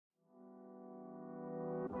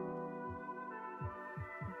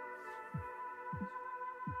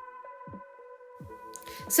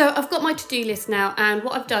So I've got my to-do list now, and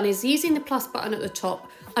what I've done is, using the plus button at the top,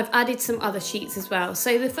 I've added some other sheets as well.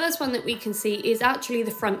 So the first one that we can see is actually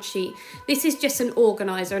the front sheet. This is just an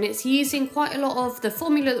organizer, and it's using quite a lot of the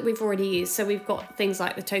formula that we've already used. So we've got things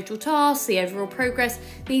like the total tasks, the overall progress.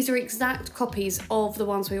 These are exact copies of the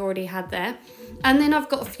ones we already had there. And then I've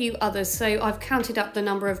got a few others. So I've counted up the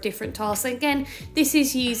number of different tasks. Again, this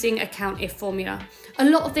is using a count if formula. A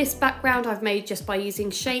lot of this background I've made just by using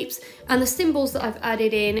shapes, and the symbols that I've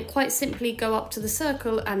added in quite simply go up to the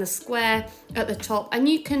circle and the square at the top, and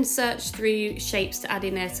you can search through shapes to add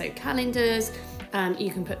in there. So calendars, you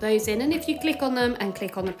can put those in, and if you click on them and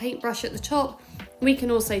click on the paintbrush at the top, we can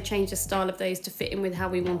also change the style of those to fit in with how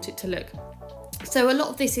we want it to look. So a lot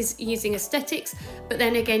of this is using aesthetics, but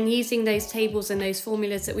then again using those tables and those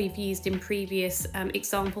formulas that we've used in previous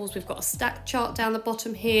examples. We've got a stack chart down the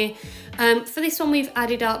bottom here. For this one we've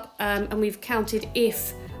added up and we've counted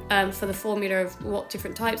if for the formula of what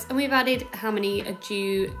different types, and we've added how many are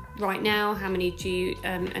due right now, how many are due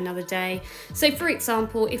another day. So for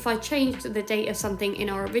example, if I changed the date of something in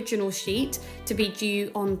our original sheet to be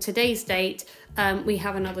due on today's date, we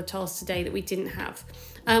have another task today that we didn't have.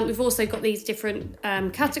 We've also got these different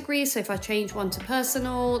categories. So if I change one to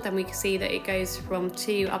personal, then we can see that it goes from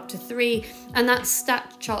 2 up to 3, and that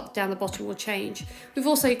stack chart down the bottom will change. We've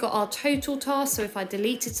also got our total task. So if I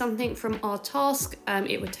deleted something from our task,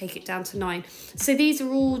 it would take it down to 9. So these are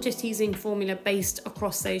all just using formula based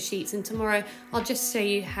across those sheets, and tomorrow I'll just show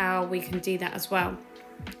you how we can do that as well.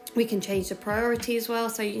 We can change the priority as well.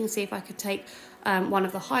 So you can see if I could take one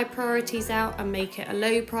of the high priorities out and make it a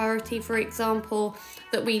low priority, for example,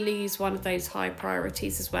 that we lose one of those high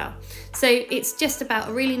priorities as well. So it's just about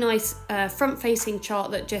a really nice front-facing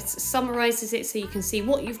chart that just summarizes it, so you can see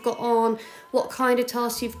what you've got on, what kind of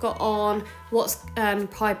tasks you've got on, what's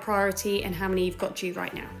high priority, and how many you've got due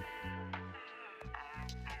right now.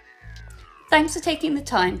 Thanks for taking the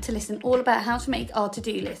time to listen all about how to make our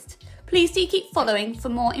to-do list. Please do keep following for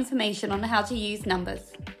more information on how to use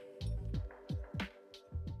numbers.